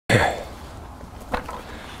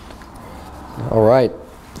All right.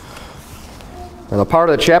 And the part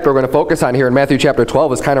of the chapter we're going to focus on here in Matthew chapter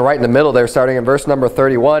 12 is kind of right in the middle there, starting in verse number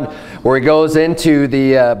 31, where he goes into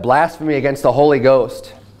the blasphemy against the Holy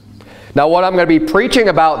Ghost. Now, what I'm going to be preaching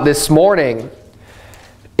about this morning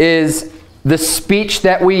is the speech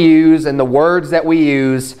that we use and the words that we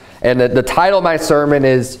use. And the title of my sermon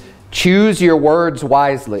is Choose Your Words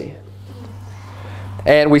Wisely.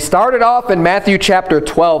 And we started off in Matthew chapter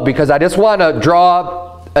 12 because I just want to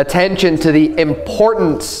draw attention to the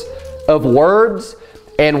importance of words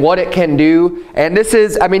and what it can do. And this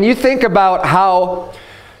is, I mean, you think about how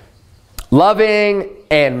loving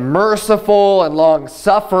and merciful and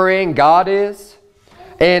long-suffering God is,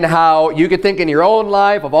 and how you could think in your own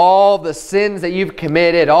life of all the sins that you've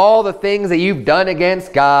committed, all the things that you've done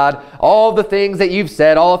against God, all the things that you've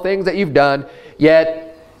said, all the things that you've done,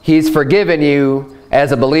 yet He's forgiven you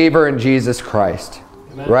as a believer in Jesus Christ.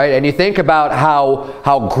 Amen. Right? And you think about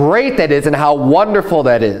how great that is and how wonderful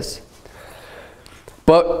that is.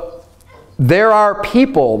 But there are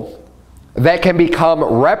people that can become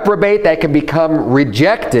reprobate, that can become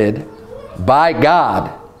rejected by God,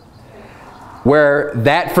 where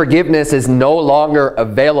that forgiveness is no longer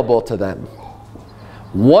available to them.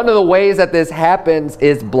 One of the ways that this happens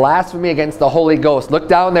is blasphemy against the Holy Ghost. Look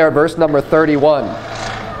down there at verse number 31.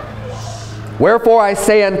 Wherefore I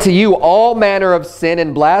say unto you, all manner of sin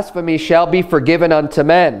and blasphemy shall be forgiven unto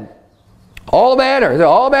men. All manner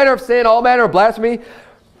of sin, all manner of blasphemy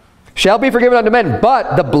shall be forgiven unto men.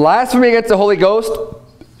 But the blasphemy against the Holy Ghost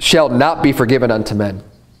shall not be forgiven unto men.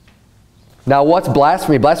 Now, what's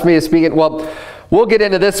blasphemy? Blasphemy is speaking, well, we'll get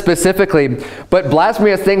into this specifically, but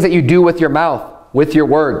blasphemy is things that you do with your mouth, with your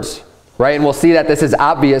words, right? And we'll see that this is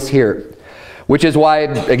obvious here, which is why,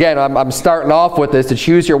 again, I'm starting off with this to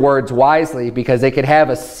choose your words wisely, because they can have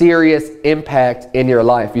a serious impact in your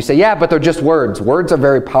life. You say, yeah, but they're just words. Words are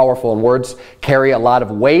very powerful, and words carry a lot of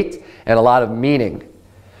weight and a lot of meaning.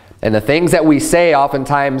 And the things that we say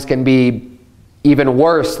oftentimes can be even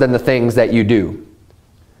worse than the things that you do.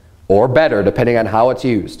 Or better, depending on how it's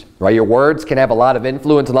used. Right? Your words can have a lot of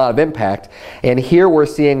influence, a lot of impact. And here we're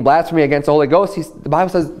seeing blasphemy against the Holy Ghost. The Bible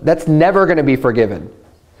says that's never going to be forgiven.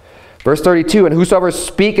 Verse 32, and whosoever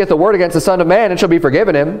speaketh a word against the Son of Man, it shall be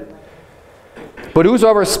forgiven him. But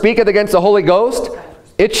whosoever speaketh against the Holy Ghost,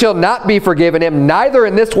 it shall not be forgiven him, neither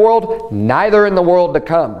in this world, neither in the world to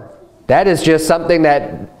come. That is just something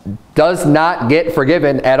that does not get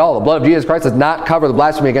forgiven at all. The blood of Jesus Christ does not cover the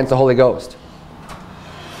blasphemy against the Holy Ghost.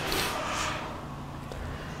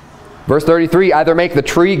 Verse 33, either make the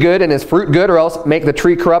tree good and his fruit good, or else make the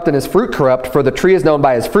tree corrupt and his fruit corrupt, for the tree is known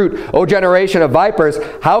by his fruit. O generation of vipers,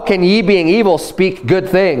 how can ye, being evil, speak good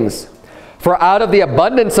things? For out of the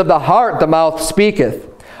abundance of the heart the mouth speaketh.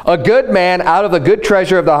 A good man out of the good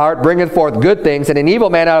treasure of the heart bringeth forth good things, and an evil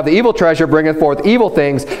man out of the evil treasure bringeth forth evil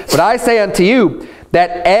things. But I say unto you,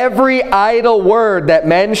 that every idle word that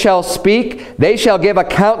men shall speak, they shall give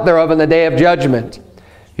account thereof in the day of judgment.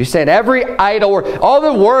 You're saying every idle word, all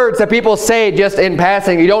the words that people say just in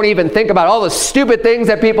passing, you don't even think about all the stupid things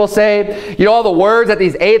that people say, you know, all the words that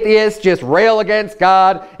these atheists just rail against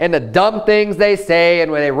God, and the dumb things they say,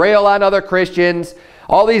 and when they rail on other Christians,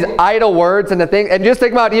 all these idle words and the thing, and just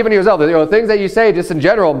think about even yourself, you know, things that you say just in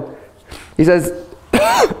general. He says,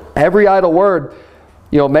 every idle word,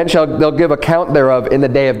 you know, they'll give account thereof in the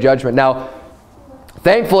day of judgment. Now,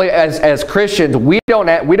 thankfully, as Christians, we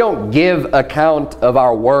don't give account of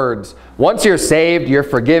our words. Once you're saved, you're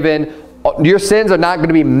forgiven. Your sins are not going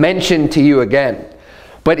to be mentioned to you again.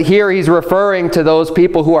 But here he's referring to those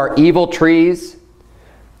people who are evil trees,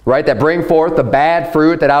 right, that bring forth the bad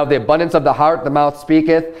fruit, that out of the abundance of the heart the mouth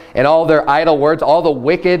speaketh, and all their idle words, all the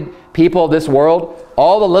wicked people of this world,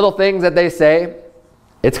 all the little things that they say,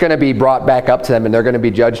 it's going to be brought back up to them, and they're going to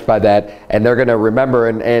be judged by that, and they're going to remember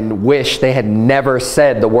and wish they had never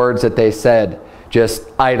said the words that they said just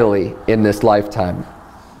idly in this lifetime.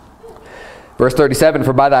 Verse 37,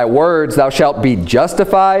 for by thy words thou shalt be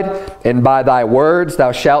justified, and by thy words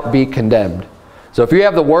thou shalt be condemned. So if you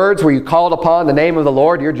have the words where you called upon the name of the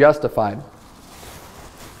Lord, you're justified.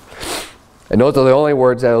 And those are the only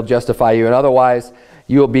words that will justify you, and otherwise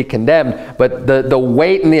you will be condemned. But the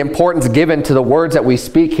weight and the importance given to the words that we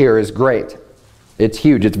speak here is great. It's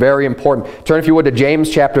huge. It's very important. Turn, if you would, to James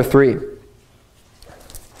chapter 3.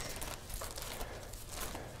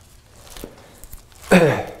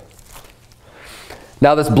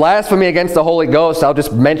 Now, this blasphemy against the Holy Ghost, I'll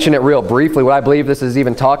just mention it real briefly. What I believe this is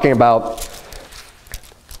even talking about.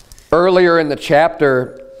 Earlier in the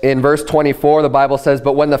chapter, in verse 24, the Bible says,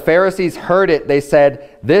 "But when the Pharisees heard it, they said,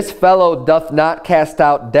 'This fellow doth not cast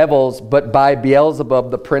out devils, but by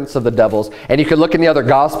Beelzebub, the prince of the devils.'" And you could look in the other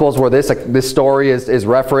Gospels where this story is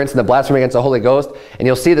referenced in the blasphemy against the Holy Ghost, and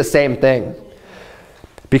you'll see the same thing.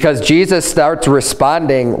 Because Jesus starts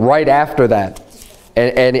responding right after that.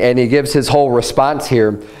 And he gives his whole response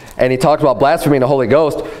here. And he talks about blaspheming the Holy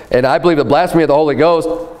Ghost. And I believe the blasphemy of the Holy Ghost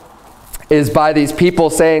is by these people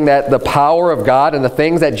saying that the power of God and the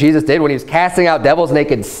things that Jesus did when he was casting out devils, and they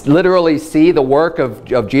could literally see the work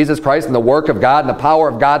of Jesus Christ and the work of God and the power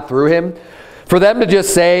of God through him. For them to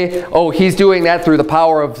just say, oh, he's doing that through the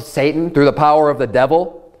power of Satan, through the power of the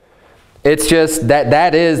devil, it's just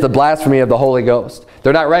that is the blasphemy of the Holy Ghost.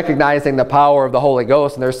 They're not recognizing the power of the Holy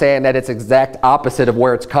Ghost, and they're saying that it's exact opposite of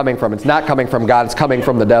where it's coming from. It's not coming from God, it's coming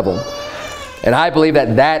from the devil. And I believe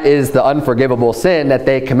that is the unforgivable sin that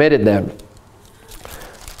they committed then.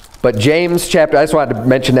 But James chapter, I just wanted to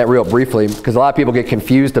mention that real briefly, because a lot of people get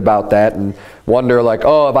confused about that and wonder like,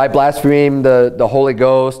 oh, if I blaspheme the Holy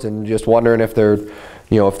Ghost, and just wondering if they're,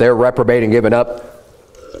 if they're reprobate and giving up.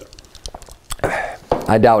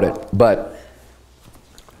 I doubt it. But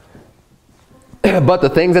the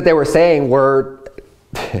things that they were saying were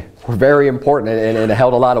very important and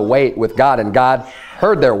held a lot of weight with God, and God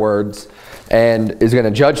heard their words and is going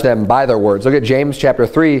to judge them by their words. Look at James chapter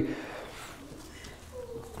 3.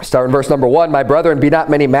 Start in verse number 1. "My brethren, be not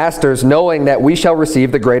many masters, knowing that we shall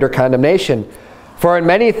receive the greater condemnation. For in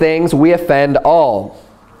many things we offend all.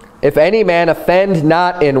 If any man offend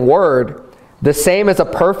not in word, the same is a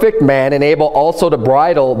perfect man, and able also to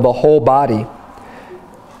bridle the whole body."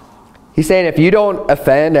 He's saying if you don't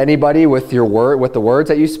offend anybody with your word, with the words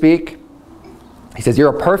that you speak, he says you're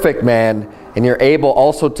a perfect man, and you're able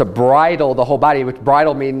also to bridle the whole body, which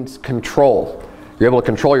bridle means control. You're able to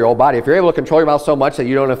control your whole body. If you're able to control your mouth so much that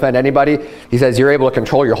you don't offend anybody, he says you're able to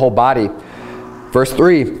control your whole body. Verse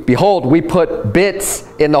 3, "Behold, we put bits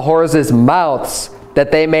in the horses' mouths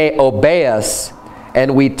that they may obey us,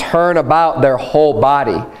 and we turn about their whole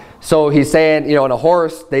body." So he's saying, in a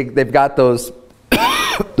horse, they've got those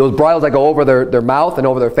those bridles that go over their mouth and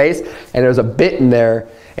over their face, and there's a bit in there,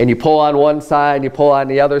 and you pull on one side and you pull on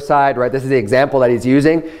the other side, right? This is the example that he's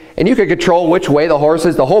using. And you can control which way the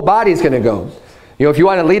whole body's going to go. If you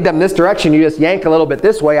want to lead them this direction, you just yank a little bit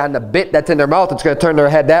this way on the bit that's in their mouth. It's going to turn their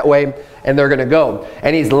head that way, and they're going to go.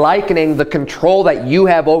 And he's likening the control that you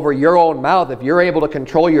have over your own mouth. If you're able to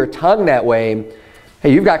control your tongue that way,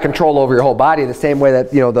 hey, you've got control over your whole body the same way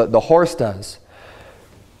that the horse does.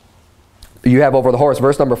 You have over the horse.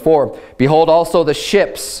 Verse number 4, "Behold also the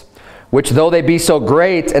ships, which though they be so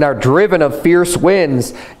great and are driven of fierce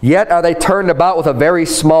winds, yet are they turned about with a very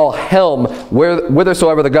small helm,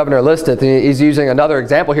 whithersoever the governor listeth." And he's using another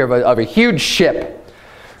example here of a huge ship,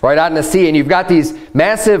 right out in the sea. And you've got these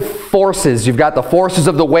massive forces. You've got the forces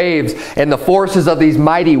of the waves and the forces of these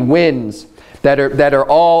mighty winds that are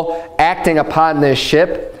all acting upon this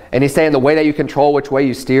ship. And he's saying the way that you control which way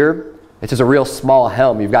you steer, it's just a real small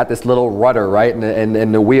helm. You've got this little rudder, right,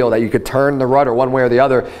 and the wheel that you could turn the rudder one way or the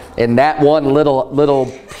other. And that one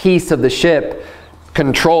little piece of the ship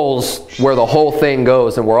controls where the whole thing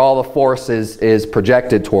goes and where all the force is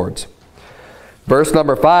projected towards. Verse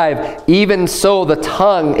number 5, "Even so the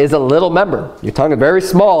tongue is a little member." Your tongue is very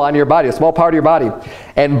small on your body, a small part of your body.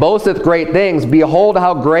 "And boasteth great things. Behold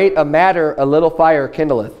how great a matter a little fire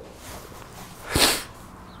kindleth."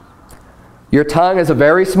 Your tongue is a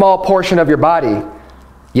very small portion of your body,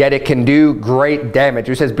 yet it can do great damage.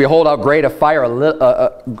 He says, "Behold how great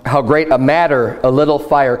how great a matter a little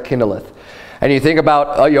fire kindleth." And you think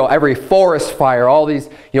about every forest fire, all these,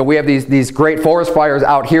 we have these great forest fires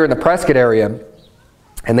out here in the Prescott area,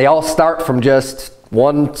 and they all start from just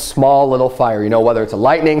one small little fire. Whether it's a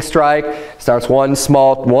lightning strike, starts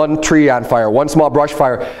one tree on fire, one small brush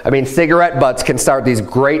fire. I mean, cigarette butts can start these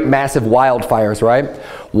great massive wildfires, right?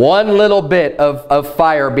 One little bit of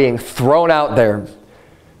fire being thrown out there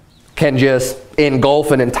can just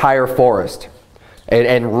engulf an entire forest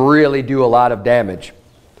and really do a lot of damage.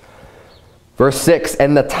 Verse 6,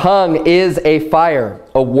 "And the tongue is a fire,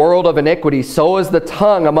 a world of iniquity. So is the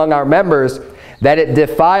tongue among our members, that it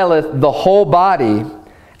defileth the whole body,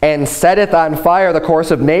 and setteth on fire the course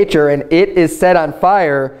of nature, and it is set on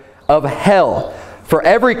fire of hell. For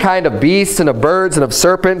every kind of beasts and of birds and of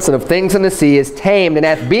serpents and of things in the sea is tamed, and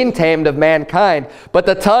hath been tamed of mankind. But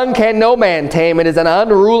the tongue can no man tame. It is an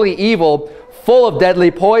unruly evil, full of deadly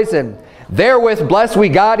poison. Therewith bless we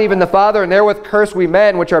God, even the Father, and therewith curse we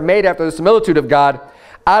men, which are made after the similitude of God.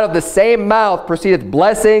 Out of the same mouth proceedeth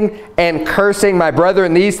blessing and cursing. My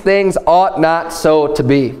brethren, these things ought not so to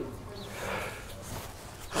be."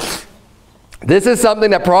 This is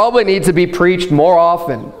something that probably needs to be preached more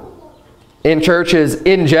often in churches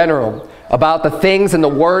in general, about the things and the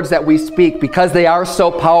words that we speak, because they are so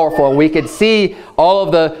powerful. And we could see all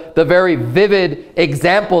of the very vivid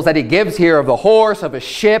examples that he gives here of the horse, of a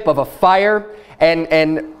ship, of a fire,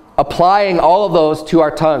 and applying all of those to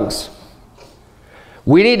our tongues.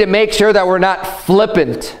 We need to make sure that we're not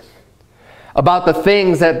flippant about the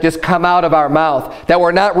things that just come out of our mouth, that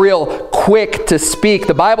we're not real quick to speak.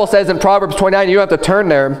 The Bible says in Proverbs 29, you don't have to turn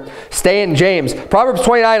there, stay in James. Proverbs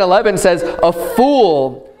 29:11 says, a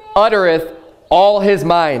fool uttereth all his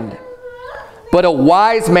mind, but a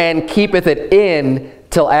wise man keepeth it in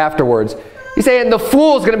till afterwards. He's saying the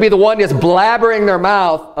fool is going to be the one just blabbering their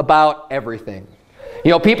mouth about everything. You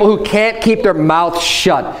know, people who can't keep their mouth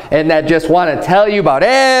shut and that just want to tell you about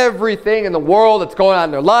everything in the world that's going on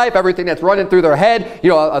in their life, everything that's running through their head. You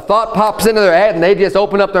know, a thought pops into their head and they just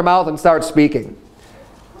open up their mouth and start speaking.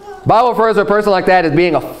 The Bible refers to a person like that as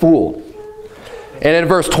being a fool. And in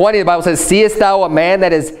verse 20, the Bible says, seest thou a man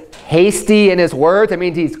that is hasty in his words? That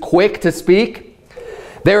means he's quick to speak.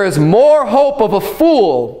 There is more hope of a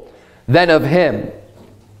fool than of him.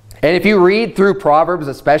 And if you read through Proverbs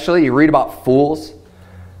especially, you read about fools.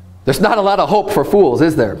 There's not a lot of hope for fools,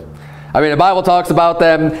 is there? I mean, the Bible talks about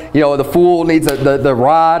them, you know, the fool needs the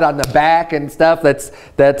rod on the back and stuff.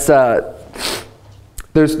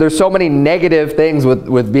 There's so many negative things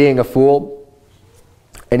with being a fool.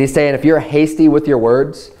 And he's saying if you're hasty with your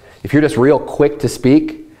words, if you're just real quick to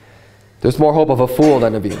speak, there's more hope of a fool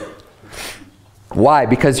than of you. Why?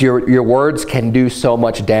 Because your words can do so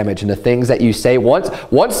much damage. And the things that you say, once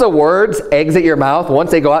the words exit your mouth,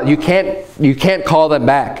 once they go out, you can't call them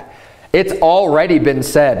back. It's already been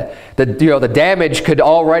said. The damage could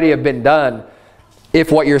already have been done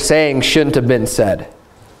if what you're saying shouldn't have been said.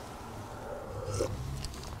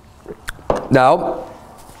 Now,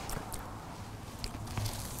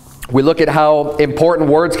 we look at how important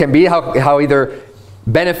words can be, how either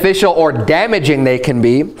beneficial or damaging they can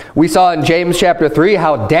be. We saw in James chapter 3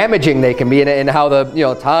 how damaging they can be, and how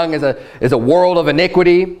the tongue is a world of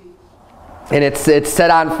iniquity, and it's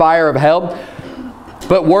set on fire of hell.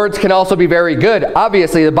 But words can also be very good.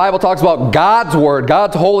 Obviously, the Bible talks about God's word,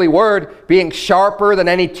 God's holy word, being sharper than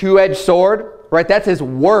any two-edged sword. Right? That's his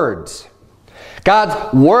words.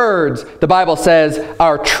 God's words, the Bible says,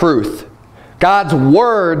 are truth. God's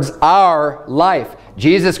words are life.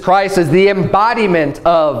 Jesus Christ is the embodiment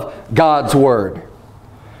of God's word.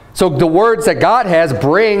 So the words that God has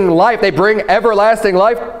bring life. They bring everlasting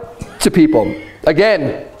life to people.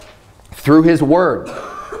 Again, through his word.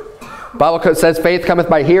 The Bible says faith cometh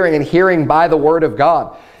by hearing, and hearing by the word of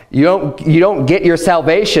God. You don't get your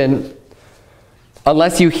salvation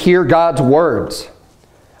unless you hear God's words.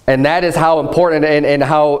 And that is how important and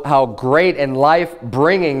how great and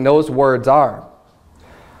life-bringing those words are.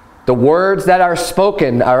 The words that are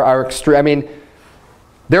spoken are extreme. I mean,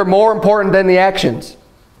 they're more important than the actions.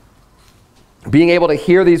 Being able to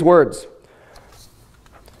hear these words.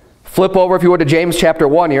 Flip over, if you would, to James chapter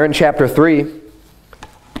 1. You're in chapter 3.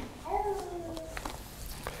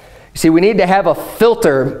 You see, we need to have a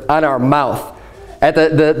filter on our mouth. At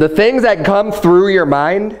the things that come through your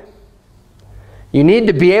mind, you need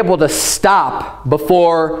to be able to stop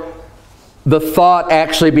before the thought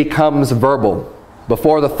actually becomes verbal,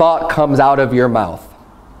 before the thought comes out of your mouth.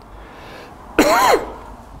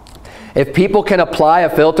 If people can apply a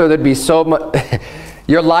filter, there'd be so much.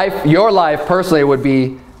 Your life personally would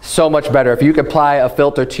be so much better if you could apply a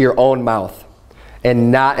filter to your own mouth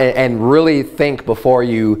and really think before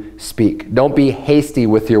you speak. Don't be hasty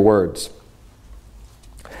with your words.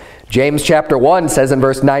 James chapter 1 says in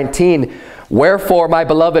verse 19, wherefore, my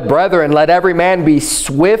beloved brethren, let every man be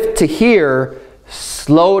swift to hear,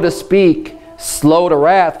 slow to speak, slow to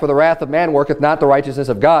wrath, for the wrath of man worketh not the righteousness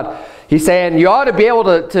of God. He's saying you ought to be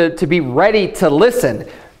able to be ready to listen.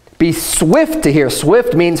 Be swift to hear.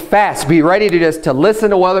 Swift means fast. Be ready to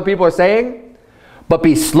listen to what other people are saying, but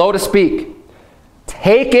be slow to speak.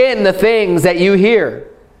 Take in the things that you hear.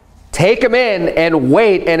 Take them in and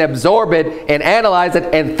wait and absorb it and analyze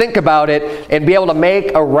it and think about it and be able to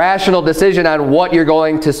make a rational decision on what you're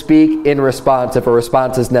going to speak in response, if a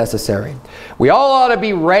response is necessary. We all ought to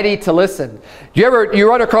be ready to listen. You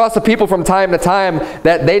run across the people from time to time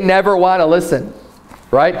that they never want to listen,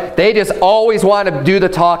 right? They just always want to do the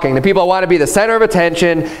talking. The people want to be the center of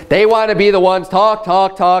attention. They want to be the ones talk,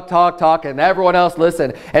 and everyone else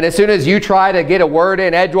listen. And as soon as you try to get a word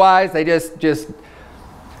in edgewise, they just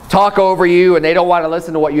talk over you, and they don't want to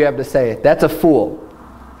listen to what you have to say. That's a fool.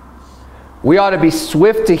 We ought to be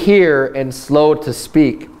swift to hear and slow to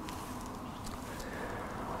speak.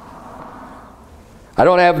 I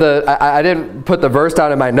don't have I didn't put the verse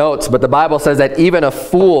down in my notes, but the Bible says that even a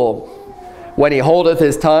fool, when he holdeth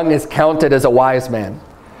his tongue, is counted as a wise man.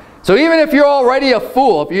 So even if you're already a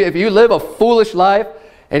fool, if you live a foolish life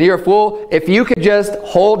and you're a fool, if you could just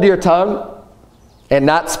hold your tongue and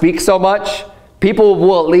not speak so much, people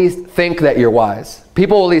will at least think that you're wise.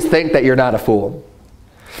 People will at least think that you're not a fool.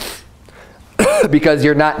 Because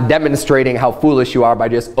you're not demonstrating how foolish you are by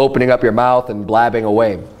just opening up your mouth and blabbing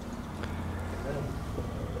away.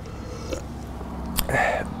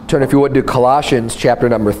 Turn, if you would, to Colossians chapter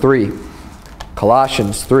number 3.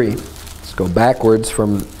 Colossians 3. Let's go backwards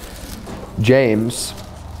from James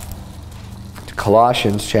to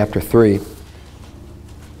Colossians chapter 3.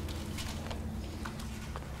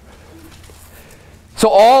 So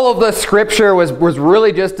all of the scripture was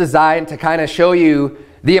really just designed to kind of show you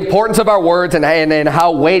the importance of our words and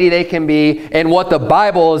how weighty they can be, and what the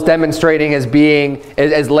Bible is demonstrating as being,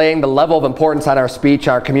 as laying the level of importance on our speech,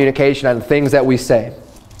 our communication, on the things that we say.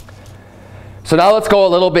 So now let's go a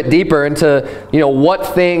little bit deeper into,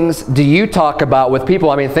 what things do you talk about with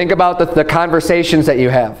people? I mean, think about the conversations that you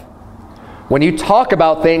have. When you talk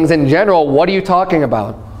about things in general, what are you talking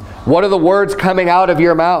about? What are the words coming out of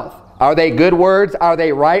your mouth? Are they good words? Are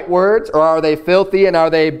they right words? Or are they filthy, and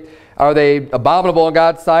are they abominable in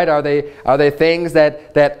God's sight? Are they things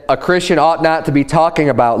that a Christian ought not to be talking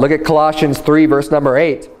about? Look at Colossians 3, verse number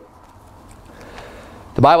 8.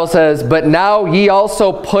 The Bible says, "But now ye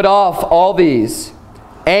also put off all these: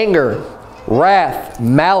 anger, wrath,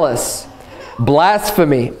 malice,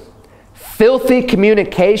 blasphemy, filthy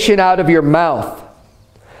communication out of your mouth.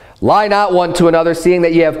 Lie not one to another, seeing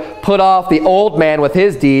that ye have put off the old man with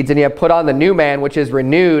his deeds, and ye have put on the new man, which is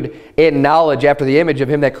renewed in knowledge after the image of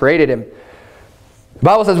him that created him." The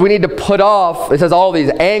Bible says we need to put off, it says, all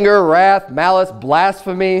these: anger, wrath, malice,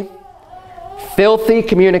 blasphemy, filthy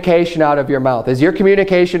communication out of your mouth. Is your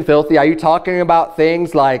communication filthy? Are you talking about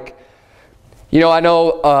things like, I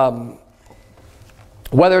know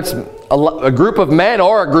whether it's a group of men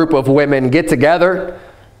or a group of women get together,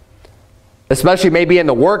 especially maybe in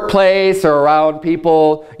the workplace or around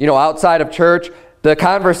people, outside of church, the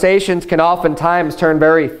conversations can oftentimes turn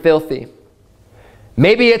very filthy.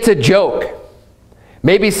 Maybe it's a joke.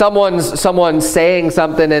 Maybe someone's saying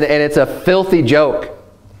something and it's a filthy joke.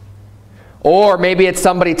 Or maybe it's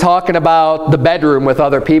somebody talking about the bedroom with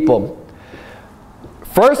other people.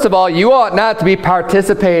 First of all, you ought not to be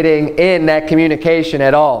participating in that communication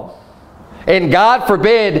at all. And God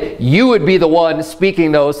forbid you would be the one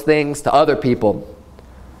speaking those things to other people.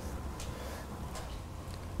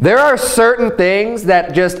 There are certain things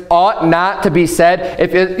that just ought not to be said.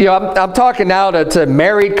 I'm talking now to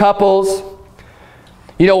married couples.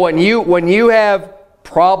 When you have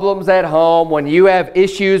problems at home, when you have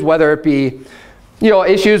issues, whether it be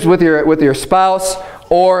issues with your spouse,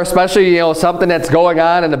 or especially something that's going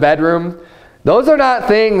on in the bedroom, those are not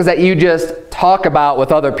things that you just talk about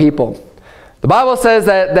with other people. The Bible says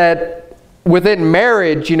that within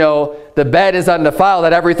marriage, the bed is undefiled,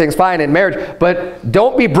 that everything's fine in marriage, but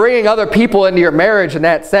don't be bringing other people into your marriage in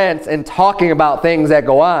that sense and talking about things that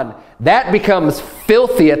go on. That becomes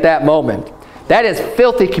filthy at that moment. That is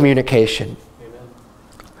filthy communication.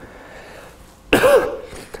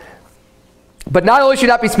 But not only should you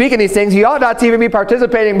not be speaking these things, you ought not to even be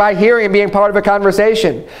participating by hearing and being part of a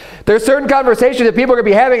conversation. There's certain conversations that people are going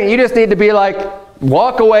to be having, and you just need to be like,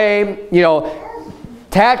 walk away,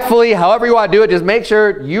 tactfully, however you want to do it. Just make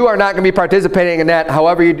sure you are not going to be participating in that.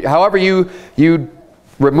 However you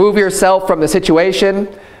remove yourself from the situation,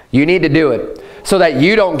 you need to do it so that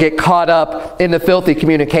you don't get caught up in the filthy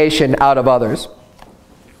communication out of others.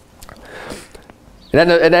 And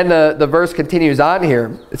then the verse continues on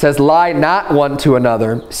here. It says, "Lie not one to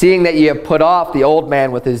another, seeing that ye have put off the old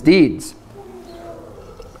man with his deeds."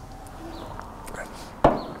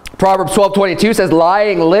 Proverbs 12:22 says,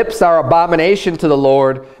 "Lying lips are abomination to the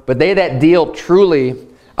Lord, but they that deal truly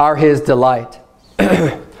are his delight."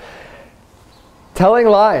 Telling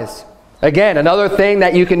lies. Again, another thing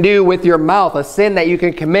that you can do with your mouth, a sin that you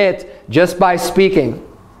can commit just by speaking.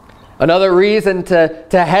 Another reason to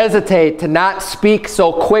hesitate, to not speak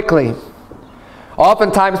so quickly.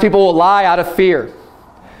 Oftentimes people will lie out of fear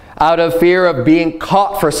of being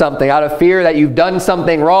caught for something, out of fear that you've done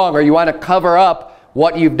something wrong or you want to cover up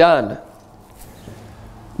what you've done.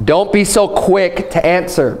 Don't be so quick to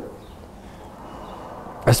answer.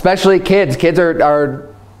 Especially kids. Kids are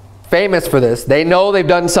famous for this. They know they've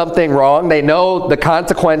done something wrong. They know the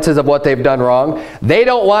consequences of what they've done wrong. They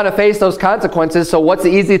don't want to face those consequences, so what's the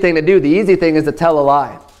easy thing to do? The easy thing is to tell a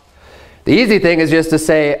lie. The easy thing is just to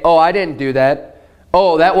say, "Oh, I didn't do that.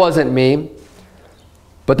 Oh, that wasn't me."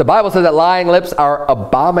 But the Bible says that lying lips are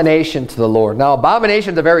abomination to the Lord. Now,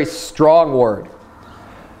 abomination is a very strong word.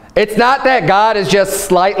 It's not that God is just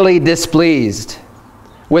slightly displeased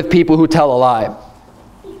with people who tell a lie.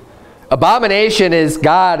 Abomination is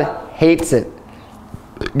God hates it.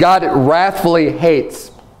 God wrathfully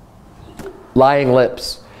hates lying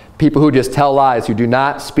lips. People who just tell lies, who do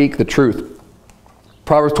not speak the truth.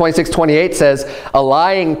 Proverbs 26:28 says, a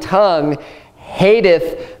lying tongue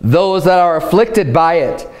hateth those that are afflicted by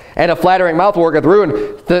it, and a flattering mouth worketh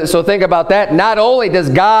ruin. So think about that. Not only does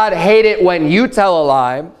God hate it when you tell a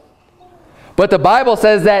lie, but the Bible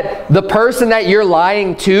says that the person that you're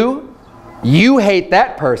lying to, you hate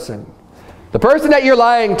that person. The person that you're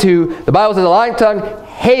lying to, the Bible says, a lying tongue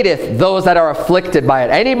hateth those that are afflicted by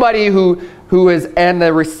it. Anybody who is in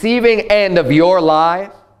the receiving end of your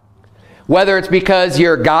lie, whether it's because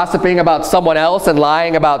you're gossiping about someone else and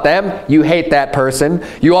lying about them, you hate that person.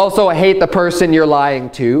 You also hate the person you're lying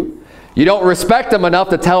to. You don't respect them enough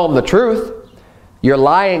to tell them the truth. You're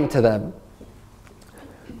lying to them.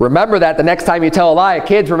 Remember that the next time you tell a lie.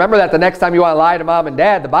 Kids, remember that the next time you want to lie to mom and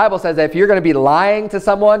dad. The Bible says that if you're going to be lying to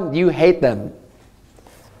someone, you hate them.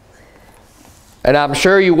 And I'm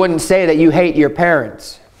sure you wouldn't say that you hate your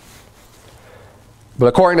parents. But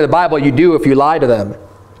according to the Bible, you do if you lie to them.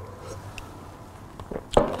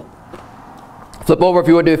 Flip over, if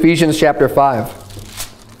you would, to Ephesians chapter 5.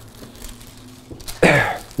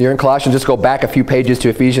 You're in Colossians, just go back a few pages to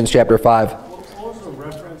Ephesians chapter 5. What was the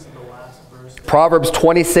reference in the last verse? Proverbs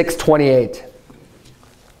 26:28.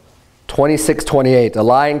 26:28. A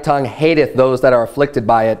lying tongue hateth those that are afflicted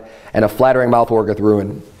by it, and a flattering mouth worketh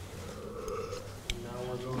ruin. Now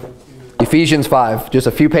we're going to Ephesians 5, just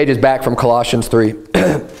a few pages back from Colossians 3.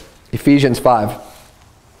 Ephesians 5.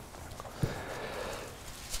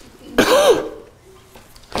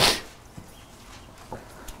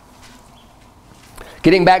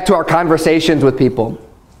 Getting back to our conversations with people.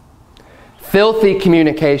 Filthy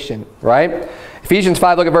communication, right? Ephesians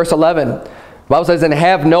 5, look at verse 11. The Bible says, and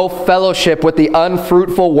have no fellowship with the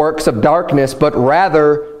unfruitful works of darkness, but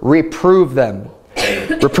rather reprove them.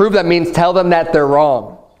 Reprove them means tell them that they're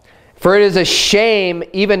wrong. For it is a shame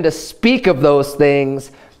even to speak of those things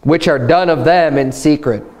which are done of them in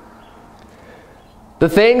secret. The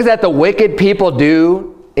things that the wicked people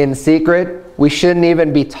do in secret, we shouldn't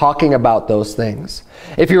even be talking about those things.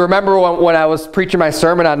 If you remember when I was preaching my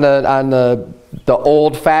sermon on the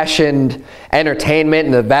old-fashioned entertainment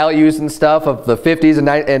and the values and stuff of the 50s and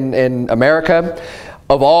in America,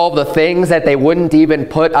 of all the things that they wouldn't even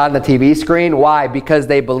put on the TV screen. Why? Because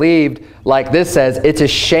they believed, like this says, it's a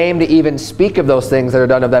shame to even speak of those things that are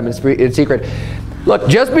done of them in secret. Look,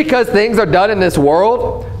 just because things are done in this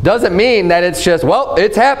world doesn't mean that it's just, well,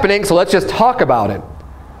 it's happening, so let's just talk about it.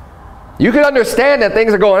 You can understand that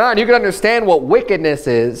things are going on. You can understand what wickedness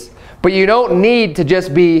is, but you don't need to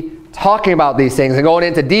just be talking about these things and going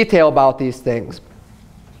into detail about these things.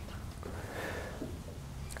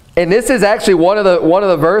 And this is actually one of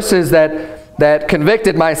the verses that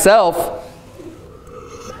convicted myself.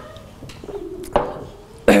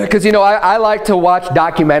 Because, you know, I like to watch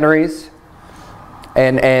documentaries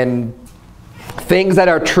and things that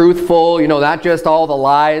are truthful, you know, not just all the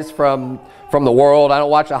lies from the world. I don't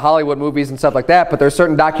watch the Hollywood movies and stuff like that, but there's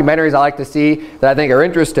certain documentaries I like to see that I think are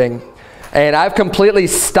interesting. And I've completely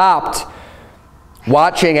stopped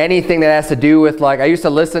watching anything that has to do with, like, I used to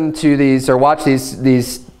listen to these or watch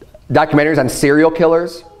these documentaries on serial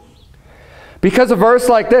killers. Because a verse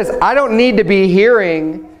like this, I don't need to be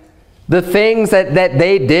hearing the things that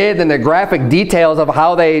they did and the graphic details of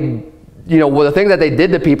how they, you know, the things that they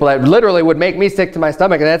did to people that literally would make me sick to my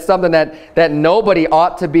stomach. And that's something that nobody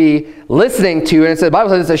ought to be listening to. And the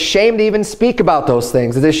Bible says it's a shame to even speak about those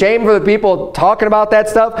things. It's a shame for the people talking about that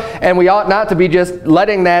stuff. And we ought not to be just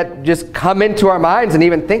letting that just come into our minds and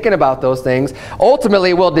even thinking about those things.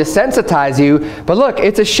 Ultimately, it will desensitize you. But look,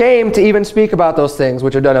 it's a shame to even speak about those things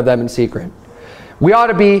which are done of them in secret. We ought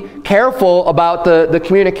to be careful about the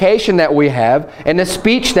communication that we have and the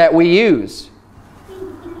speech that we use.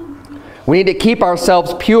 We need to keep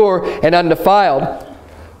ourselves pure and undefiled.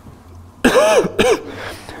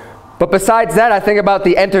 But besides that, I think about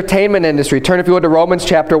the entertainment industry. Turn, if you would, to Romans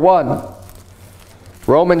chapter 1.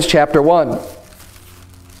 Romans chapter 1.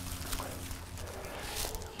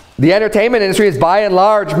 The entertainment industry is by and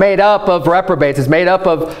large made up of reprobates. It's made up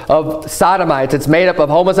of sodomites. It's made up of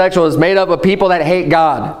homosexuals. It's made up of people that hate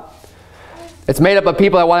God. It's made up of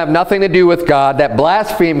people that want to have nothing to do with God, that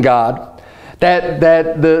blaspheme God. That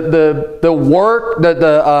the work,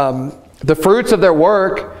 the fruits of their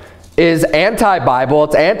work is anti-Bible,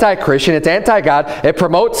 it's anti-Christian, it's anti-God. It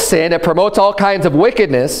promotes sin, it promotes all kinds of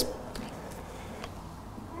wickedness.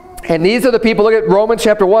 And these are the people, look at Romans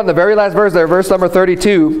chapter 1, the very last verse there, verse number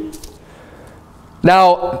 32.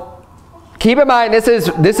 Now, keep in mind, this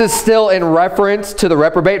is still in reference to the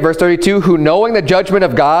reprobate, verse 32, who knowing the judgment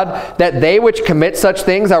of God, that they which commit such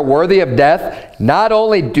things are worthy of death, not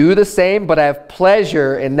only do the same, but have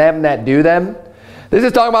pleasure in them that do them. This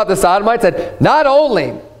is talking about the Sodomites, that not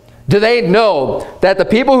only do they know that the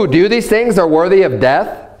people who do these things are worthy of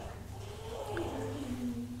death,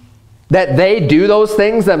 that they do those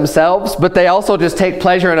things themselves, but they also just take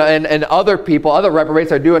pleasure in other people, other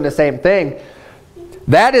reprobates are doing the same thing.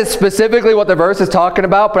 That is specifically what the verse is talking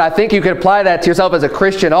about, but I think you can apply that to yourself as a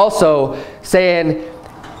Christian also, saying,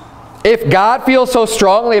 if God feels so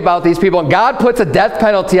strongly about these people, and God puts a death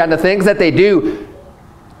penalty on the things that they do,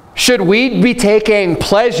 should we be taking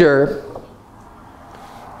pleasure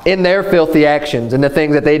in their filthy actions, in the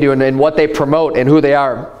things that they do, and in what they promote, and who they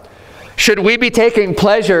are? Should we be taking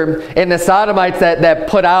pleasure in the Sodomites that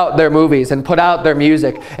put out their movies and put out their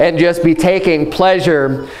music, and just be taking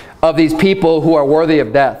pleasure of these people who are worthy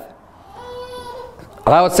of death?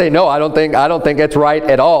 And I would say no, I don't think it's right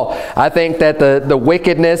at all. I think that the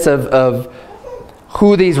wickedness of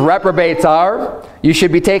who these reprobates are, you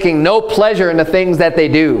should be taking no pleasure in the things that they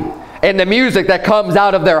do, and the music that comes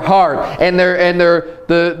out of their heart, and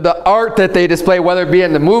the art that they display, whether it be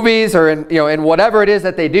in the movies or in whatever it is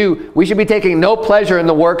that they do. We should be taking no pleasure in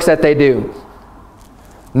the works that they do.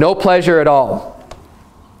 No pleasure at all.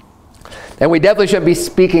 And we definitely shouldn't be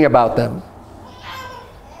speaking about them,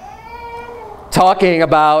 talking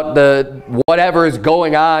about whatever is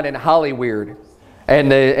going on in Hollywood,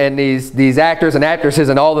 and these actors and actresses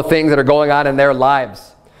and all the things that are going on in their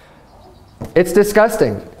lives. It's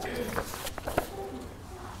disgusting.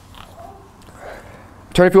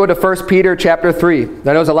 Turn, if you would, to 1 Peter chapter 3. I know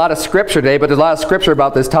there's a lot of scripture today, but there's a lot of scripture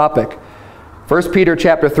about this topic. 1 Peter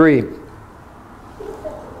chapter 3.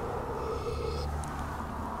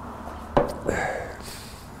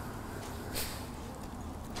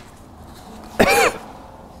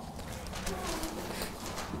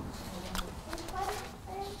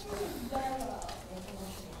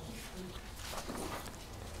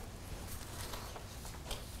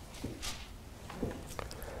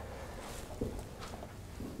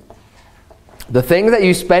 The things that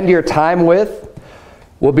you spend your time with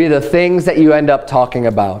will be the things that you end up talking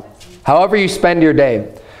about. However you spend your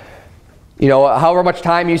day. However much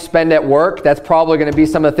time you spend at work, that's probably going to be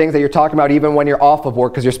some of the things that you're talking about even when you're off of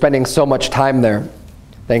work, because you're spending so much time there.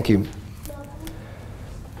 Thank you.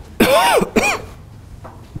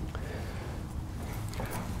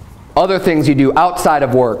 Other things you do outside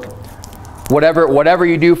of work. Whatever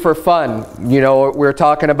you do for fun. We were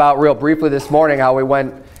talking about real briefly this morning how we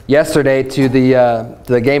went yesterday to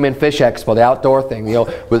the Game and Fish Expo, the outdoor thing.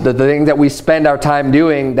 The things that we spend our time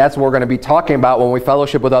doing, that's what we're going to be talking about when we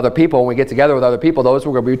fellowship with other people, when we get together with other people. Those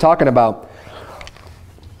we're going to be talking about.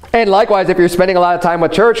 And likewise, if you're spending a lot of time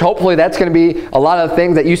with church, hopefully that's going to be a lot of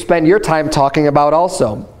things that you spend your time talking about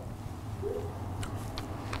also.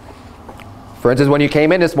 For instance, when you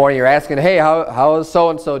came in this morning, you're asking, hey, how is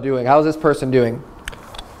so-and-so doing? How's this person doing?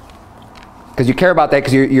 Because you care about that,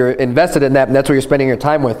 because you're invested in that, and that's what you're spending your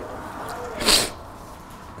time with.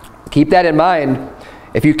 Keep that in mind.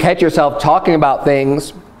 If you catch yourself talking about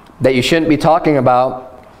things that you shouldn't be talking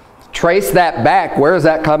about, trace that back. Where is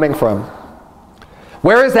that coming from?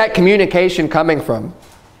 Where is that communication coming from?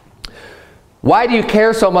 Why do you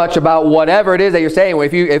care so much about whatever it is that you're saying?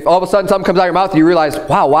 If all of a sudden something comes out of your mouth and you realize,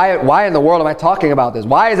 wow, why in the world am I talking about this?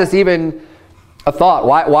 Why is this even a thought?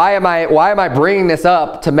 Why am I bringing this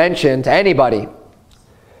up to mention to anybody?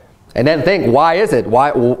 And then think, why is it?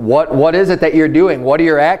 What is it that you're doing? What are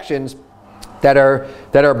your actions that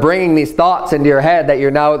are bringing these thoughts into your head that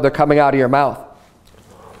they're coming out of your mouth?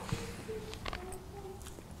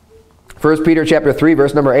 1 Peter chapter 3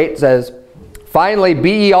 verse number 8 says, finally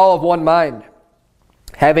be ye all of one mind,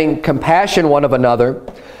 having compassion one of another,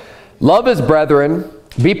 love as brethren,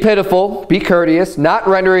 be pitiful, be courteous, not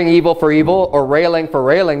rendering evil for evil, or railing for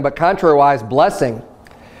railing, but contrariwise blessing,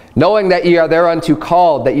 knowing that ye are thereunto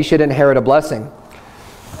called, that ye should inherit a blessing.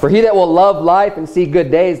 For he that will love life and see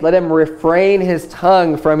good days, let him refrain his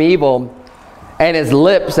tongue from evil, and his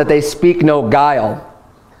lips that they speak no guile.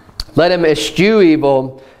 Let him eschew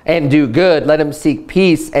evil and do good. Let him seek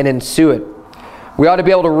peace and ensue it. We ought to be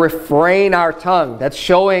able to refrain our tongue. That's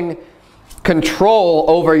showing control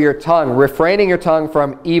over your tongue, refraining your tongue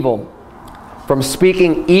from evil, from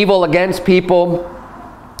speaking evil against people,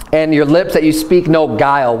 and your lips that you speak no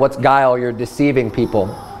guile. What's guile? You're deceiving people.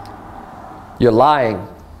 You're lying.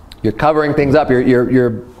 You're covering things up.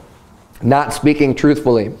 You're not speaking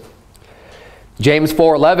truthfully. James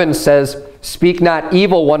 4:11 says, "Speak not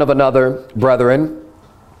evil one of another, brethren.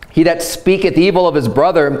 He that speaketh evil of his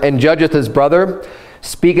brother and judgeth his brother,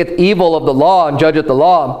 speaketh evil of the law and judgeth the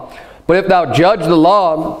law. But if thou judge the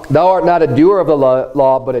law, thou art not a doer of the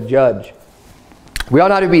law, but a judge." We ought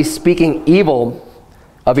not to be speaking evil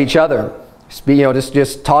of each other.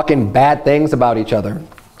 Just talking bad things about each other.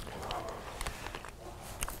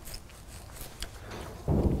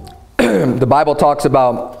 The Bible talks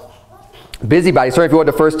about busybodies. Sorry, if you go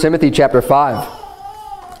to 1 Timothy chapter 5.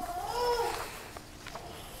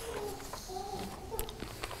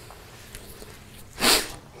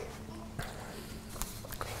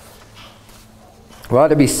 We ought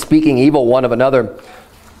to be speaking evil one of another.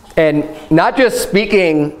 And not just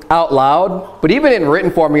speaking out loud, but even in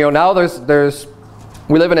written form. Now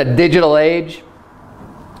we live in a digital age.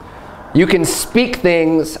 You can speak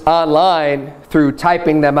things online through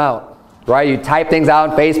typing them out, right? You type things out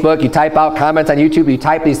on Facebook, you type out comments on YouTube, you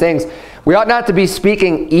type these things. We ought not to be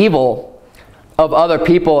speaking evil of other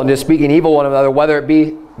people and just speaking evil one another, whether it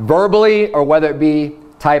be verbally or whether it be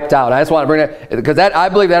typed out. I just want to bring that, because I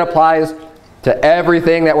believe that applies to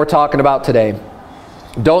everything that we're talking about today.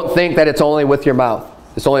 Don't think that it's only with your mouth.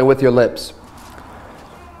 It's only with your lips.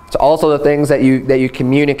 It's also the things that you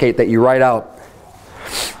communicate, that you write out.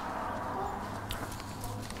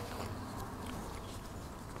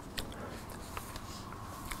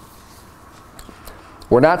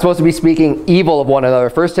 We're not supposed to be speaking evil of one another.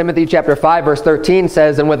 1 Timothy chapter 5 verse 13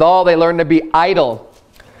 says, "And withal they learn to be idle,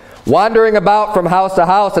 wandering about from house to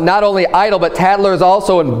house, and not only idle, but tattlers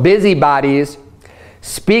also, and busybodies,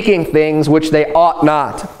 speaking things which they ought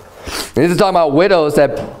not." And this is talking about widows,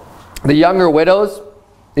 that the younger widows,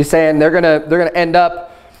 he's saying they're gonna end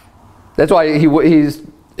up. That's why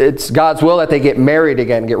it's God's will that they get married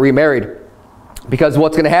again, get remarried, because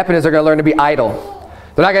what's going to happen is they're going to learn to be idle.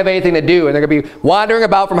 They're not going to have anything to do, and they're going to be wandering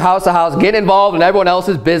about from house to house, getting involved in everyone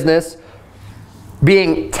else's business,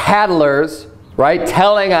 being tattlers, right?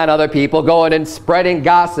 Telling on other people, going and spreading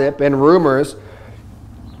gossip and rumors.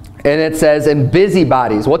 And it says, "and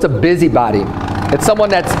busybodies." What's a busybody? It's someone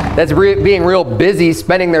that's being real busy,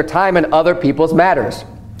 spending their time in other people's matters.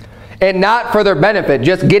 And not for their benefit,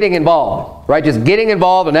 just getting involved, right? Just getting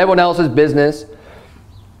involved in everyone else's business.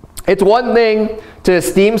 It's one thing to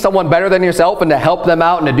esteem someone better than yourself and to help them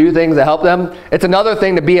out and to do things to help them. It's another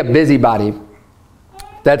thing to be a busybody.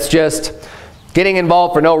 That's just getting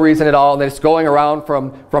involved for no reason at all, and just going around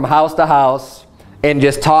from house to house and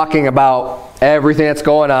just talking about everything that's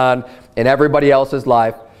going on in everybody else's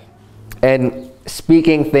life and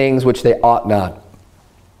speaking things which they ought not.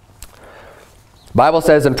 The Bible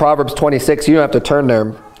says in Proverbs 26, you don't have to turn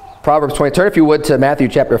there. Proverbs 20, turn if you would to Matthew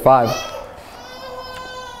chapter 5.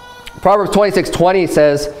 Proverbs 26:20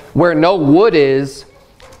 says, "Where no wood is,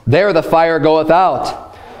 there the fire goeth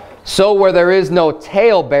out. So where there is no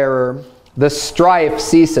talebearer, the strife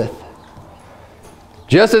ceaseth."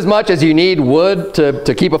 Just as much as you need wood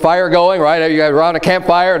to keep a fire going, right? You got around a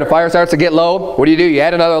campfire and the fire starts to get low. What do? You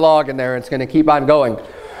add another log in there and it's going to keep on going.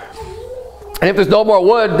 And if there's no more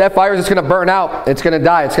wood, that fire is just going to burn out. It's going to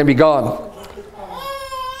die. It's going to be gone.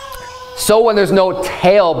 So when there's no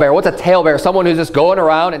talebearer, what's a talebearer? Someone who's just going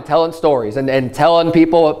around and telling stories and telling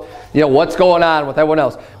people, what's going on with everyone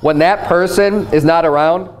else. When that person is not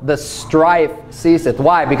around, the strife ceaseth.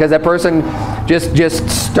 Why? Because that person just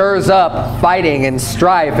stirs up fighting and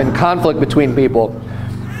strife and conflict between people.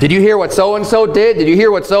 Did you hear what so-and-so did? Did you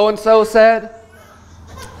hear what so-and-so said?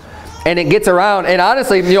 And it gets around. And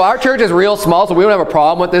honestly, our church is real small, so we don't have a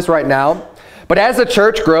problem with this right now. But as the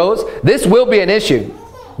church grows, this will be an issue.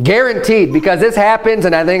 Guaranteed, because this happens,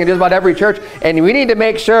 and I think in just about every church, and we need to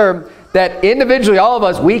make sure that individually, all of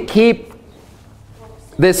us, we keep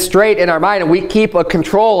this straight in our mind, and we keep a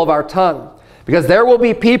control of our tongue. Because there will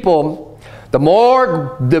be people,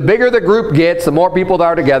 the bigger the group gets, the more people there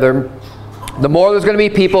are together, the more there's going to be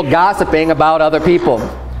people gossiping about other people.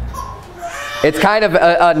 It's kind of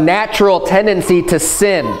a natural tendency to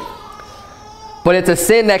sin. But it's a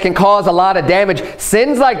sin that can cause a lot of damage.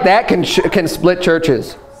 Sins like that can split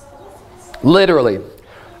churches. Literally.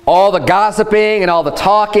 All the gossiping and all the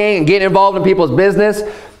talking and getting involved in people's business.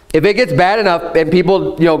 If it gets bad enough and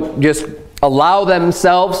people, just allow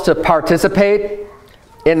themselves to participate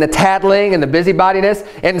in the tattling and the busybodiness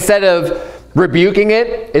instead of rebuking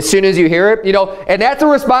it as soon as you hear it, and that's a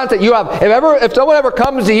response that you have. If someone ever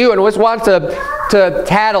comes to you and just wants to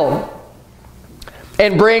tattle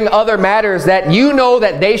and bring other matters that you know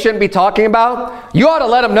that they shouldn't be talking about, you ought to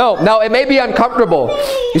let them know. Now, it may be uncomfortable.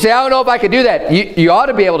 You say, I don't know if I could do that. You ought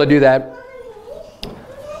to be able to do that.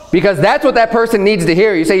 Because that's what that person needs to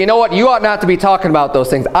hear. You say, you know what? You ought not to be talking about those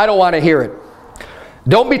things. I don't want to hear it.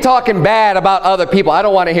 Don't be talking bad about other people. I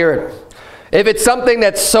don't want to hear it. If it's something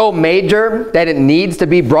that's so major that it needs to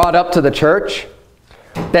be brought up to the church,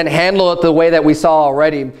 then handle it the way that we saw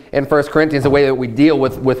already in 1 Corinthians, the way that we deal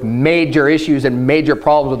with major issues and major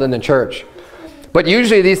problems within the church. But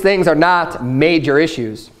usually these things are not major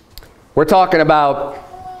issues. We're talking about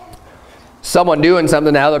someone doing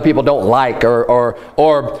something that other people don't like,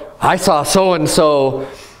 or I saw so-and-so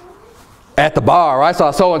at the bar, or I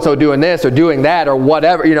saw so-and-so doing this or doing that or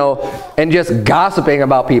whatever, you know, and just gossiping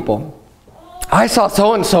about people. I saw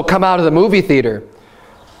so-and-so come out of the movie theater.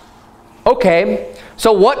 Okay,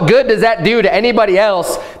 so what good does that do to anybody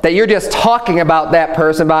else that you're just talking about that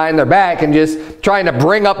person behind their back and just trying to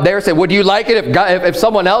bring up their sin? Would you like it if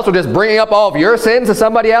someone else were just bringing up all of your sins to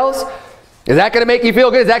somebody else? Is that going to make you feel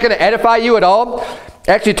good? Is that going to edify you at all?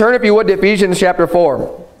 Actually, turn, if you would, to Ephesians chapter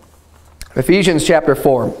 4. Ephesians chapter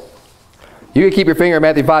 4. You can keep your finger in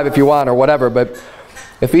Matthew 5 if you want or whatever, but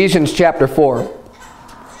Ephesians chapter 4.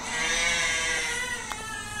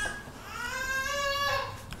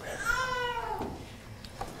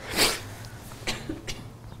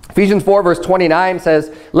 Ephesians 4 verse 29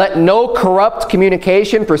 says, "Let no corrupt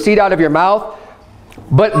communication proceed out of your mouth,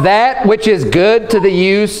 but that which is good to the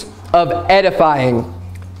use of edifying,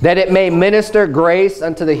 that it may minister grace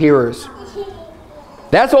unto the hearers."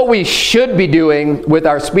 That's what we should be doing with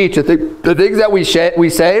our speech. The things that we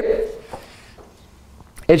say,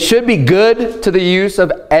 it should be good to the use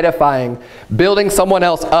of edifying, building someone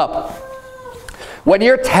else up. When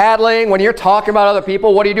you're tattling, when you're talking about other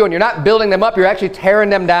people, what are you doing? You're not building them up, you're actually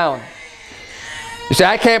tearing them down. You say,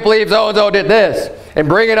 I can't believe so-and-so did this, and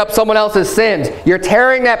bringing up someone else's sins. You're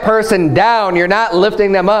tearing that person down, you're not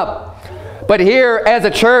lifting them up. But here, as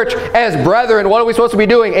a church, as brethren, what are we supposed to be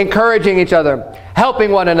doing? Encouraging each other,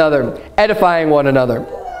 helping one another, edifying one another.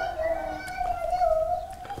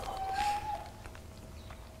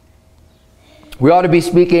 We ought to be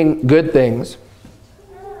speaking good things.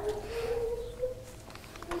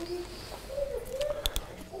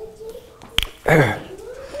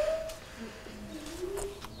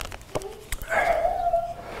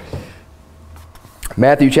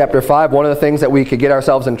 Matthew chapter 5, one of the things that we could get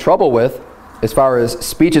ourselves in trouble with as far as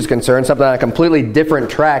speech is concerned, something on a completely different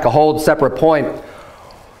track, a whole separate point,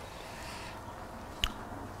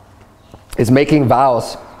 is making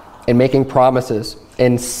vows and making promises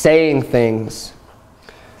and saying things.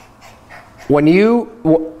 When you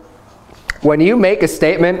make a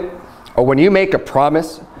statement or when you make a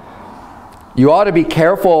promise, you ought to be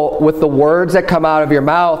careful with the words that come out of your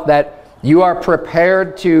mouth, that you are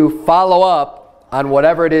prepared to follow up on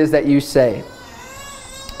whatever it is that you say.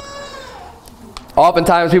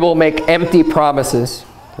 Oftentimes people make empty promises,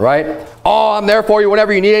 right? Oh, I'm there for you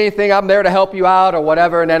whenever you need anything. I'm there to help you out or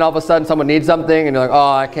whatever. And then all of a sudden someone needs something and you're like,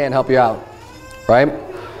 oh, I can't help you out, right?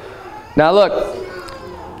 Now look,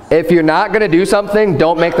 if you're not going to do something,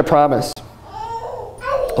 don't make the promise.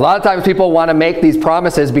 A lot of times people want to make these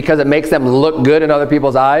promises because it makes them look good in other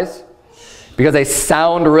people's eyes, because they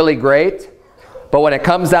sound really great. But when it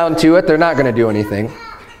comes down to it, they're not going to do anything.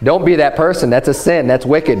 Don't be that person. That's a sin. That's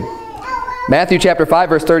wicked. Matthew chapter 5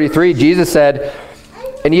 verse 33, Jesus said,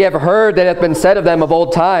 "And ye have heard that it hath been said of them of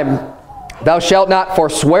old time, Thou shalt not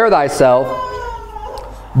forswear thyself,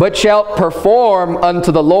 but shalt perform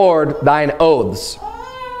unto the Lord thine oaths."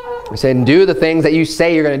 He's saying, do the things that you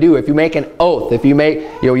say you're going to do. If you make an oath, if you make,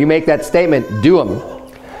 you make that statement, do them.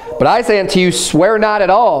 "But I say unto you, swear not at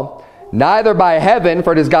all, neither by heaven,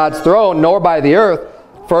 for it is God's throne, nor by the earth,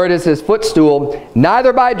 for it is his footstool,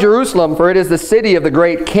 neither by Jerusalem, for it is the city of the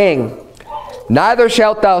great King. Neither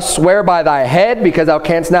shalt thou swear by thy head, because thou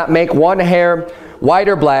canst not make one hair white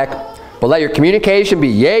or black, but let your communication be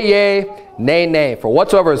yea, yea, nay, nay. For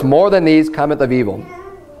whatsoever is more than these cometh of evil."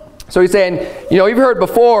 So he's saying, you've heard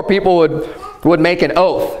before people would make an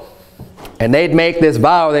oath, and they'd make this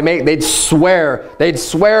vow, they'd swear, by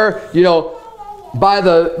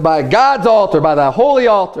God's altar, by the holy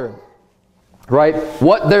altar, right?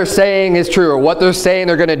 What they're saying is true, or what they're saying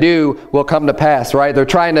they're going to do will come to pass, right? They're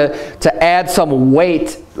trying to add some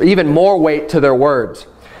weight, even more weight to their words.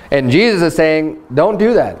 And Jesus is saying, don't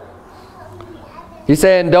do that. He's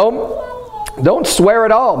saying, don't swear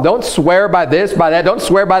at all. Don't swear by this, by that. Don't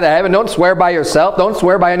swear by the heaven. Don't swear by yourself. Don't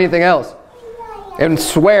swear by anything else. And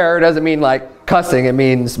swear doesn't mean like cussing. It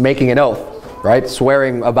means making an oath, right?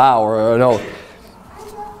 Swearing a vow or an oath.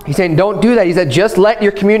 He's saying, don't do that. He said, just let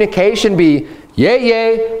your communication be yea,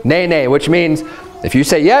 yea, nay, nay, which means if you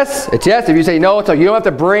say yes, it's yes. If you say no, it's no. You don't have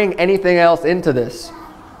to bring anything else into this.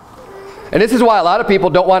 And this is why a lot of people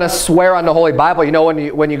don't want to swear on the Holy Bible.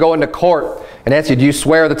 When you go into court, and asks you, do you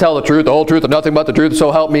swear to tell the truth, the whole truth, and nothing but the truth,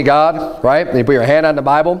 so help me God, right? And you put your hand on the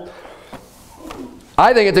Bible.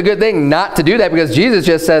 I think it's a good thing not to do that, because Jesus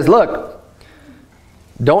just says, look,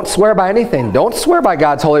 don't swear by anything. Don't swear by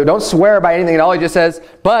God's holy. Don't swear by anything at all. He just says,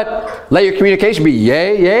 but let your communication be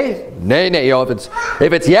yea, yea, nay, nay. You know,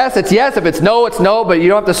 if it's yes, it's yes. If it's no, it's no. But you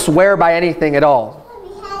don't have to swear by anything at all.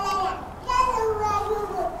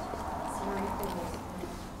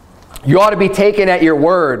 You ought to be taken at your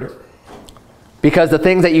word, because the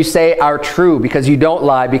things that you say are true, because you don't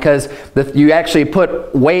lie, because you actually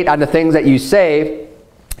put weight on the things that you say.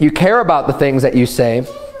 You care about the things that you say,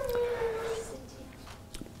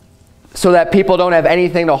 so that people don't have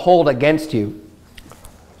anything to hold against you.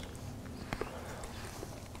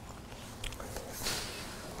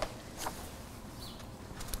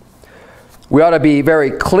 We ought to be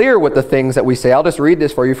very clear with the things that we say. I'll just read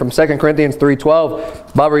this for you from 2 Corinthians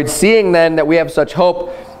 3:12. Bible reads, seeing then that we have such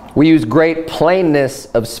hope, we use great plainness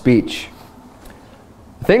of speech.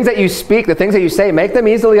 The things that you speak, the things that you say, make them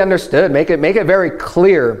easily understood. Make it very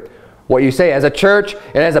clear what you say. As a church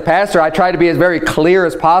and as a pastor, I try to be as very clear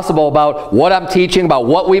as possible about what I'm teaching, about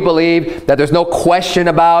what we believe, that there's no question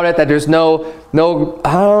about it, that there's no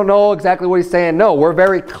I don't know exactly what he's saying. No, we're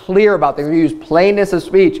very clear about things. We use plainness of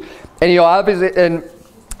speech. And obviously, and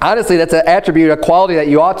honestly, that's an attribute, a quality that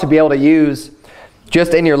you ought to be able to use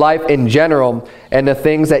just in your life in general, and the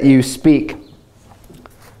things that you speak.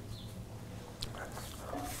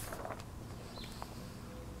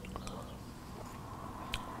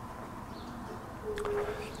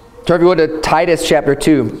 Turn if you would to Titus chapter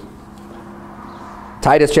 2.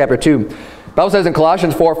 Titus chapter 2. The Bible says in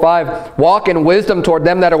Colossians 4:5, walk in wisdom toward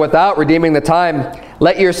them that are without, redeeming the time.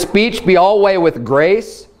 Let your speech be always with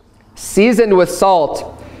grace, seasoned with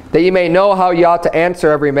salt, that you may know how you ought to answer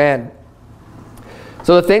every man.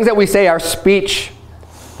 So the things that we say, our speech,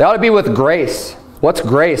 they ought to be with grace. What's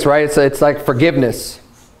grace, right? It's like forgiveness.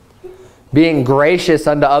 Being gracious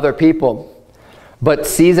unto other people, but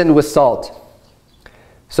seasoned with salt.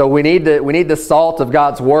 So we need the salt of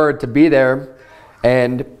God's word to be there,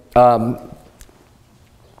 and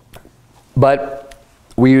but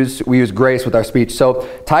we use grace with our speech. So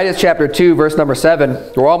Titus chapter 2, verse number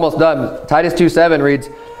 7. We're almost done. Titus 2:7 reads,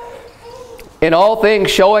 in all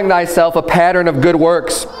things showing thyself a pattern of good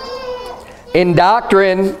works, in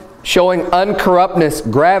doctrine showing uncorruptness,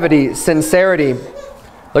 gravity, sincerity.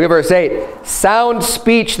 Look at verse 8. Sound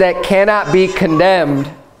speech that cannot be condemned,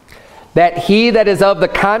 that he that is of the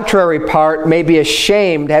contrary part may be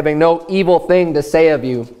ashamed, having no evil thing to say of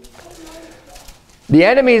you. The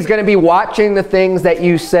enemy is going to be watching the things that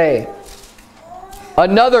you say.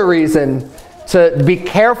 Another reason to be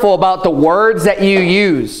careful about the words that you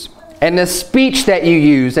use, and the speech that you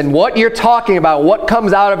use, and what you're talking about, what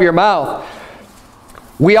comes out of your mouth.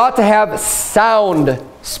 We ought to have sound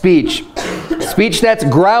speech. Speech that's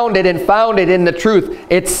grounded and founded in the truth.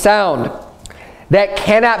 It's sound. That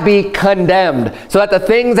cannot be condemned. So that the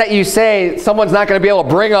things that you say, someone's not going to be able to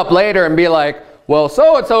bring up later and be like, well,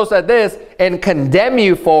 so-and-so said this, and condemn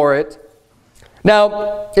you for it.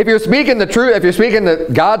 Now, if you're speaking the truth, if you're speaking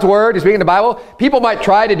God's word, you're speaking the Bible, people might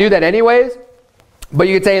try to do that anyways. But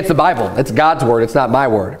you could say it's the Bible. It's God's word. It's not my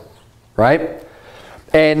word. Right?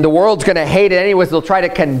 And the world's going to hate it anyways. They'll try to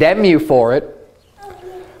condemn you for it.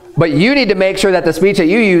 But you need to make sure that the speech that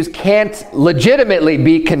you use can't legitimately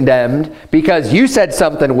be condemned because you said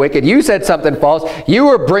something wicked. You said something false. You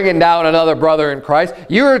were bringing down another brother in Christ.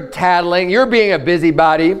 You were tattling. You're being a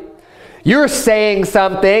busybody. You're saying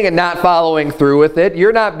something and not following through with it.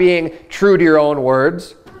 You're not being true to your own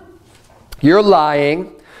words. You're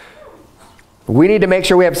lying. We need to make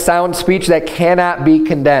sure we have sound speech that cannot be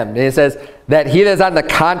condemned. And it says that he that is on the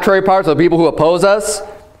contrary part, so the people who oppose us,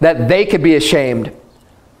 that they could be ashamed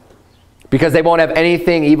because they won't have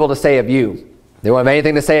anything evil to say of you. They won't have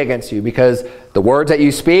anything to say against you because the words that you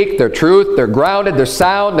speak, they're truth, they're grounded, they're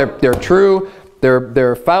sound, they're true,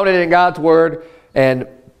 they're founded in God's word, and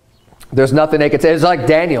there's nothing they could say. It's like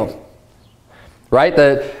Daniel, right?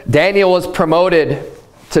 Daniel was promoted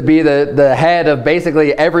to be the head of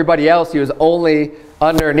basically everybody else. He was only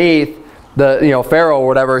underneath the Pharaoh or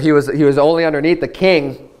whatever. He was only underneath the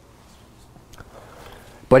king.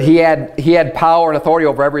 But he had power and authority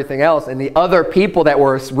over everything else. And the other people that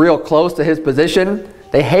were real close to his position,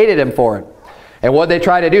 they hated him for it. And what they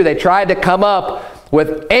tried to do, they tried to come up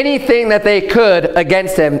with anything that they could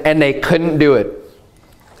against him, and they couldn't do it.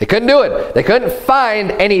 They couldn't do it. They couldn't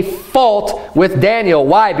find any fault with Daniel.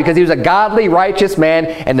 Why? Because he was a godly, righteous man,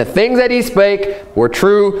 and the things that he spake were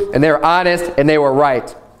true, and they were honest, and they were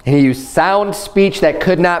right. And he used sound speech that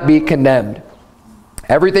could not be condemned.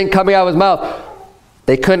 Everything coming out of his mouth,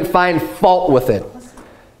 They couldn't find fault with it.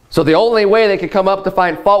 So the only way they could come up to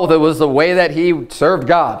find fault with it was the way that he served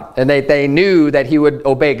God. And they knew that he would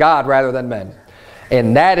obey God rather than men.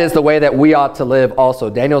 And that is the way that we ought to live also.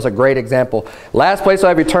 Daniel's a great example. Last place I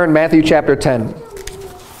have you turn, Matthew chapter 10.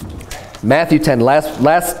 Matthew 10,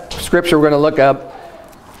 last scripture we're going to look up.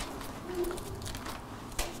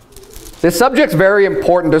 This subject's very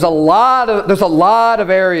important. There's a lot of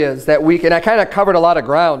areas that we can, I kind of covered a lot of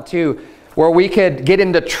ground too, where we could get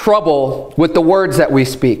into trouble with the words that we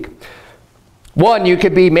speak. One, you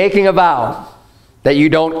could be making a vow that you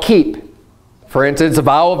don't keep. For instance, a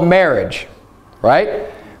vow of marriage, right?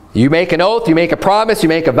 You make an oath, you make a promise, you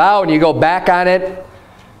make a vow, and you go back on it.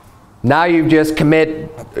 Now you just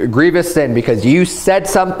commit grievous sin because you said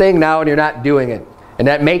something now and you're not doing it. And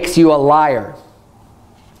that makes you a liar.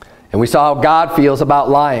 And we saw how God feels about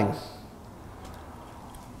lying.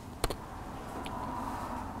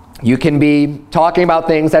 You can be talking about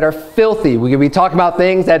things that are filthy. We can be talking about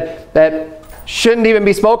things that shouldn't even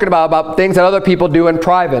be spoken about things that other people do in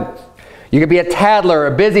private. You can be a tattler,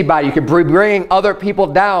 a busybody. You can be bringing other people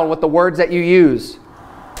down with the words that you use.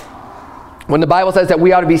 When the Bible says that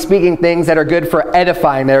we ought to be speaking things that are good for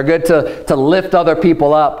edifying, that are good to lift other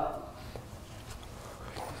people up.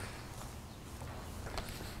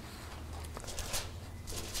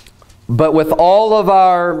 But with all of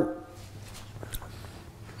our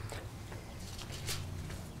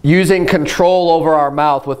using control over our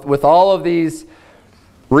mouth, with all of these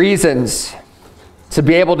reasons to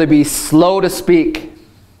be able to be slow to speak,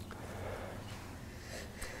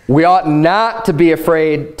 we ought not to be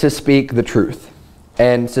afraid to speak the truth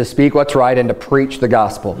and to speak what's right and to preach the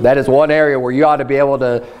gospel. That is one area where you ought to be able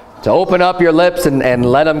to open up your lips and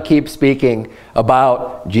let them keep speaking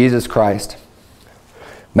about Jesus Christ.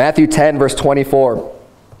 Matthew 10, verse 24.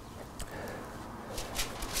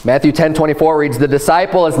 Matthew 10:24 reads, "The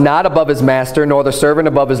disciple is not above his master, nor the servant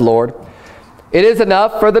above his Lord. It is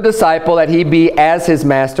enough for the disciple that he be as his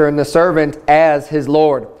master, and the servant as his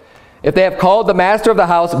Lord. If they have called the master of the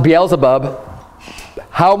house Beelzebub,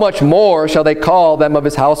 how much more shall they call them of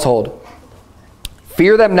his household?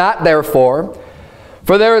 Fear them not, therefore,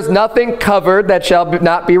 for there is nothing covered that shall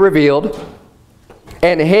not be revealed,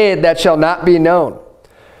 and hid that shall not be known.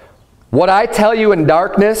 What I tell you in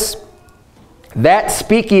darkness, that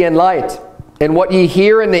speak ye in light, and what ye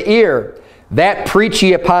hear in the ear, that preach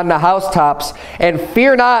ye upon the housetops. And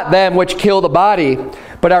fear not them which kill the body,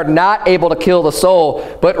 but are not able to kill the soul,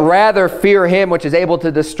 but rather fear him which is able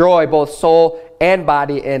to destroy both soul and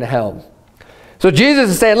body in hell." So Jesus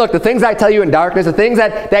is saying, look, the things I tell you in darkness, the things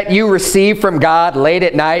that you receive from God late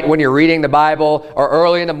at night when you're reading the Bible or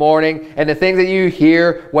early in the morning, and the things that you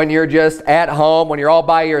hear when you're just at home, when you're all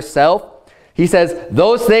by yourself, he says,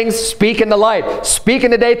 those things speak in the light. Speak in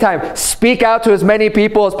the daytime. Speak out to as many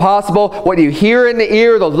people as possible. What you hear in the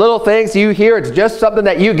ear, those little things you hear, it's just something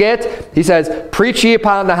that you get. He says, preach ye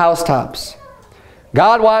upon the housetops.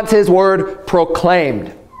 God wants his word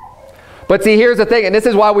proclaimed. But see, here's the thing, and this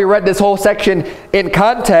is why we read this whole section in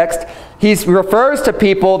context. He refers to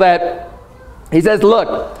people that, he says,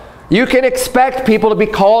 look, you can expect people to be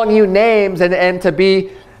calling you names and to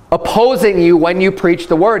be opposing you when you preach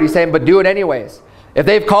the word. He's saying, but do it anyways. If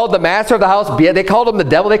they've called the master of the house, they called him the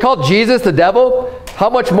devil, they called Jesus the devil, how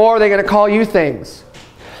much more are they going to call you things?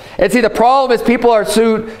 And see, the problem is people are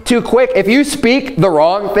too quick. If you speak the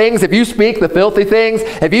wrong things, if you speak the filthy things,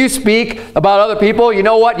 if you speak about other people, you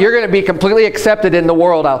know what? You're going to be completely accepted in the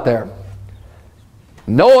world out there.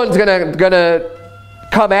 No one's going to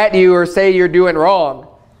come at you or say you're doing wrong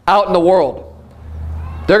out in the world.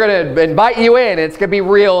 They're going to invite you in, and it's going to be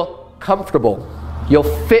real comfortable. You'll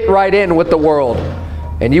fit right in with the world,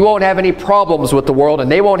 and you won't have any problems with the world,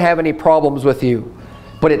 and they won't have any problems with you.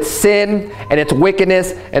 But it's sin, and it's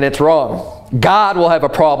wickedness, and it's wrong. God will have a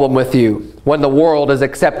problem with you when the world is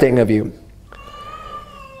accepting of you.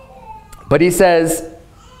 But he says,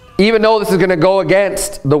 even though this is going to go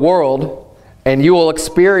against the world, and you will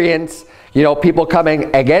experience, people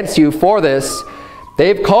coming against you for this,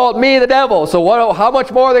 they've called me the devil, so how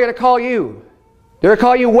much more are they going to call you? They're going to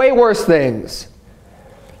call you way worse things.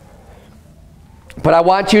 But I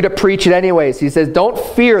want you to preach it anyways. He says, don't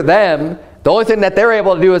fear them. The only thing that they're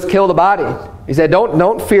able to do is kill the body. He said,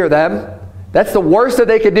 don't fear them. That's the worst that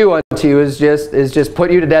they could do unto you is just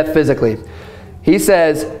put you to death physically. He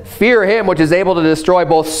says, fear him which is able to destroy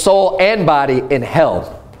both soul and body in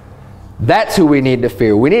hell. That's who we need to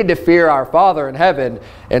fear. We need to fear our Father in heaven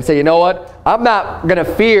and say, you know what? I'm not going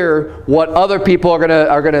to fear what other people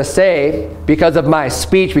are going to say because of my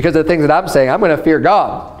speech, because of the things that I'm saying. I'm going to fear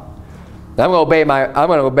God. I'm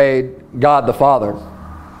going to obey God the Father.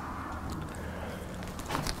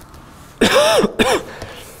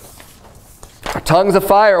 Our tongue's a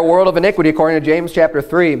fire, a world of iniquity, according to James chapter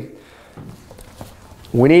 3.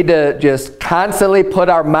 We need to just constantly put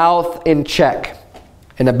our mouth in check.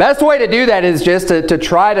 And the best way to do that is just to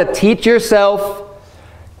try to teach yourself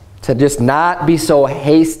to just not be so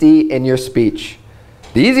hasty in your speech.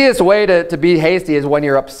 The easiest way to be hasty is when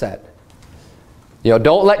you're upset. You know,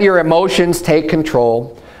 don't let your emotions take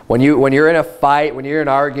control. When you're in a fight, when you're in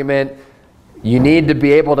an argument, you need to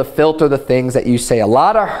be able to filter the things that you say. A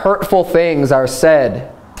lot of hurtful things are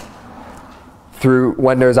said through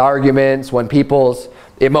when there's arguments, when people's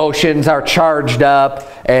emotions are charged up,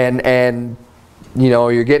 and you know,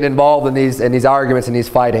 you're getting involved in these arguments and these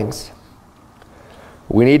fightings.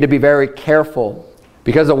 We need to be very careful,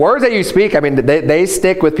 because the words that you speak, I mean, they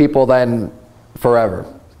stick with people then forever.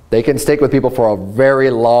 They can stick with people for a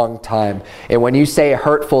very long time. And when you say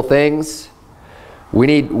hurtful things,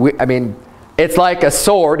 I mean, it's like a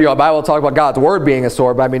sword. You know, the Bible talks about God's word being a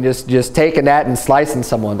sword, but I mean, just taking that and slicing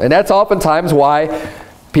someone. And that's oftentimes why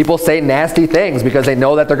people say nasty things, because they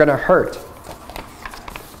know that they're going to hurt.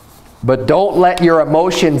 But don't let your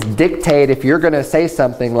emotions dictate if you're going to say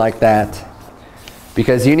something like that,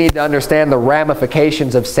 because you need to understand the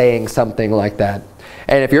ramifications of saying something like that.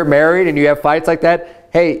 And if you're married and you have fights like that,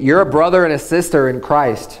 hey, you're a brother and a sister in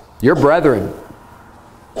Christ. You're brethren.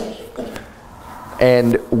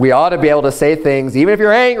 And we ought to be able to say things, even if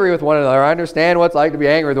you're angry with one another. I understand what it's like to be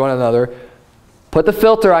angry with one another. Put the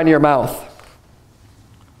filter on your mouth.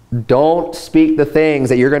 Don't speak the things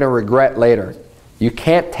that you're going to regret later. You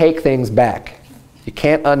can't take things back. You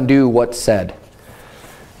can't undo what's said.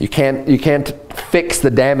 You can't fix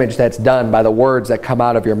the damage that's done by the words that come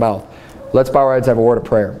out of your mouth. Let's bow our heads and have a word of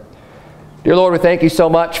prayer. Dear Lord, we thank you so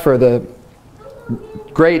much for the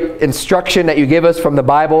great instruction that you give us from the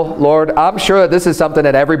Bible. Lord, I'm sure that this is something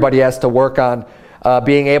that everybody has to work on,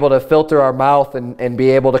 being able to filter our mouth and be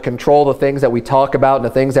able to control the things that we talk about and the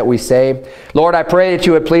things that we say. Lord, I pray that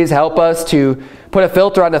you would please help us to put a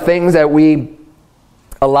filter on the things that we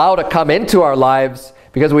allow to come into our lives,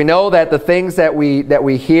 because we know that the things that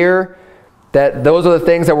we hear, that those are the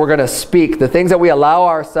things that we're going to speak, the things that we allow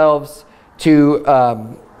ourselves to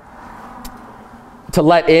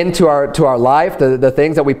let into our life, the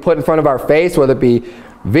things that we put in front of our face, whether it be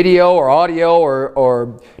video or audio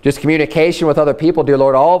or just communication with other people. Dear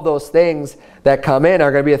Lord, all of those things that come in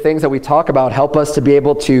are going to be the things that we talk about. Help us to be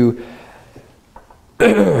able to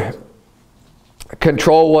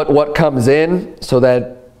control what comes in, so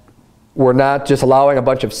that we're not just allowing a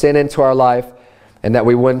bunch of sin into our life, and that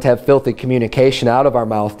we wouldn't have filthy communication out of our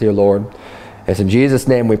mouth, dear Lord. It's in Jesus'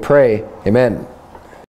 name we pray. Amen.